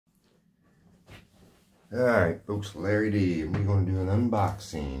Alright folks, Larry D, and we're going to do an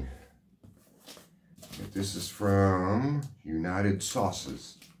unboxing. This is from United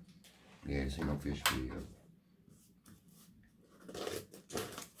Sauces. Yeah, it's no fish video.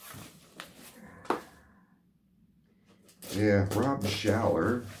 Yeah, Rob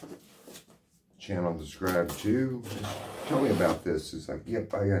Schaller, channel I'm subscribed to, tell me about this. It's like,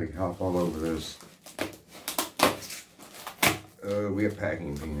 yep, I gotta hop all over this. We have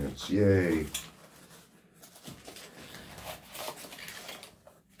packing peanuts, yay.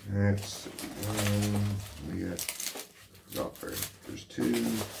 That's we got there's two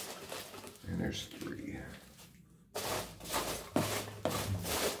and there's three.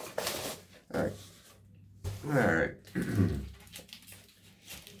 All right.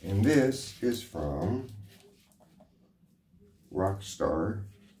 And this is from Rockstar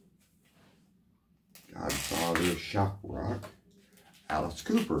Godfather Shock Rock, Alice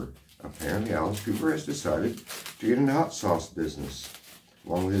Cooper. Apparently Alice Cooper has decided to get in the hot sauce business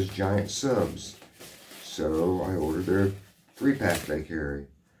along with his giant subs. So I ordered their 3-pack they carry.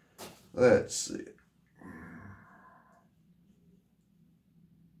 Let's see.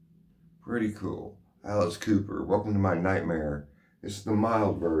 Pretty cool. Alice Cooper, welcome to my nightmare. This is the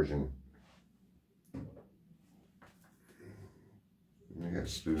mild version. We got a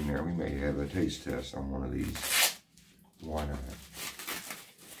spoon there. We may have a taste test on one of these. Why not?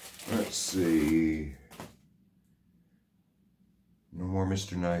 Let's see. No more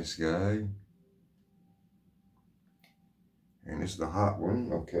Mr. Nice Guy. And it's the hot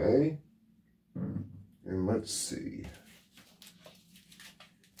one, okay. And let's see.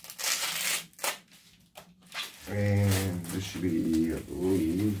 And this should be, I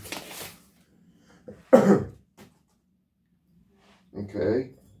believe.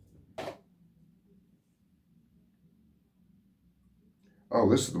 Okay. Oh,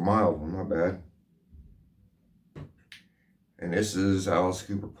 this is the mild one, not bad. And this is Alice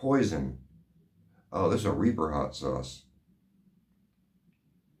Cooper Poison. Oh, this is a Reaper hot sauce.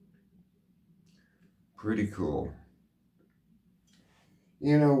 Pretty cool.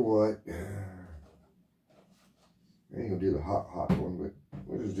 You know what? I ain't gonna do the hot one, but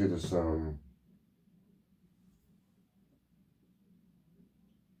we'll just do this,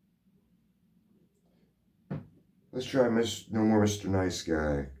 let's try No More Mr. Nice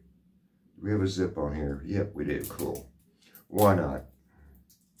Guy. Do we have a zip on here? Yep, we do. Cool. Why not?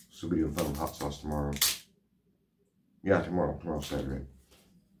 So we'll be doing fun with hot sauce tomorrow. Yeah, tomorrow's Saturday.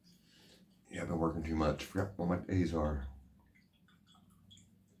 Yeah, I've been working too much. Forgot what my days are.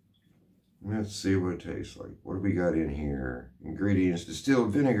 Let's see what it tastes like. What do we got in here? Ingredients: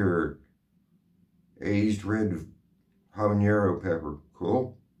 distilled vinegar, aged red habanero pepper.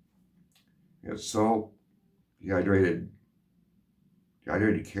 Cool. You got salt, dehydrated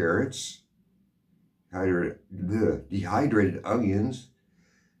carrots, dehydrated onions,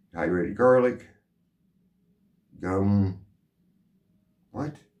 dehydrated garlic, gum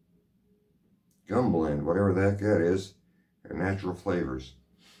blend, whatever the heck that is, and natural flavors.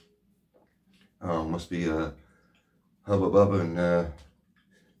 Must be Hubba Bubba and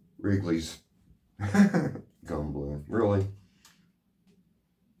Wrigley's gum blend. Really?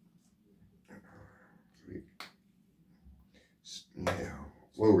 Now,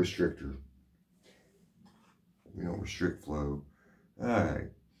 flow restrictor. We don't restrict flow. Alright.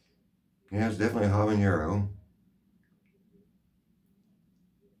 Yeah, it's definitely a habanero.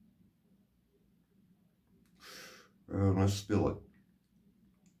 Let's spill it.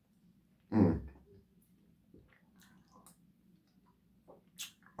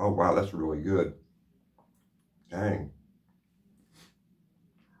 Oh wow, that's really good. Dang.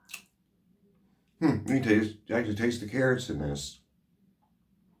 You can actually taste the carrots in this.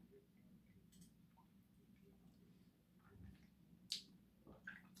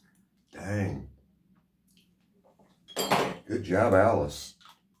 Dang. Good job, Alice.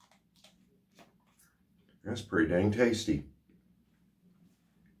 That's pretty dang tasty.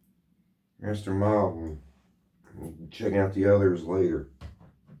 That's the mild one. Checking out the others later.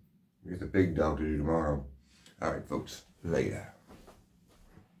 We got the big dog to do tomorrow. All right, folks. Later.